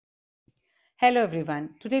Hello everyone.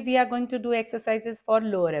 Today we are going to do exercises for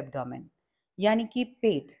lower abdomen. Yani ki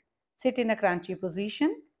pet. Sit in a crunchy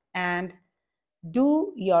position and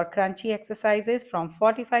do your crunchy exercises from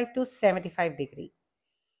 45 to 75 degree.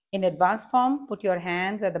 In advanced form, put your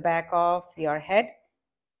hands at the back of your head.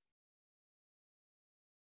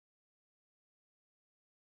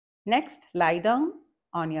 Next, lie down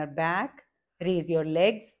on your back, raise your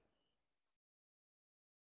legs,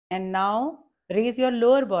 and now raise your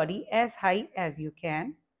lower body as high as you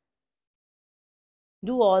can.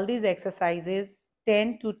 Do all these exercises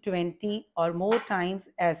 10 to 20 or more times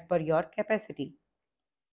as per your capacity.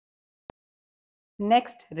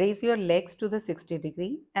 Next, raise your legs to the 60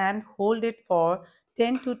 degree and hold it for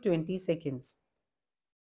 10 to 20 seconds.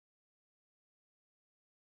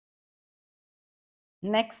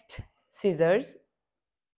 Next, scissors,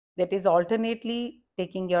 that is alternately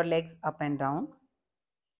taking your legs up and down.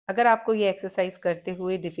 अगर आपको ये exercise करते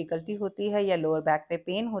हुए difficulty होती है या lower back पे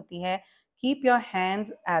pen होती है, keep your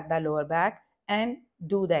hands at the lower back and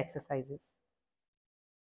do the exercises.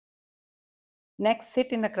 Next,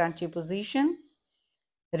 sit in a crunchy position,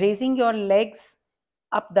 raising your legs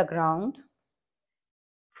up the ground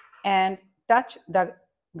and touch the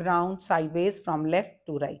ground sideways from left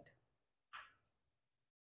to right.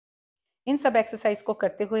 इन सब exercise को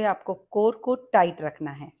करते हुए आपको core को tight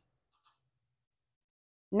रखना है.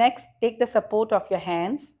 Next, take the support of your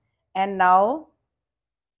hands and now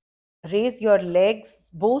raise your legs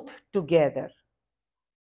both together.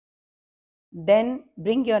 Then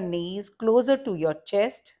bring your knees closer to your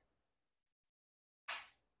chest.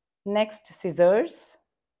 Next, scissors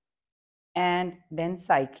and then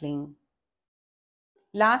cycling.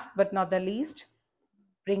 Last but not the least,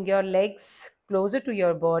 bring your legs closer to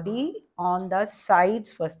your body on the sides,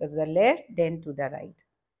 first to the left, then to the right.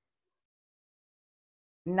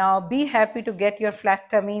 Now be happy to get your flat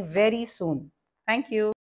tummy very soon. Thank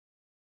you.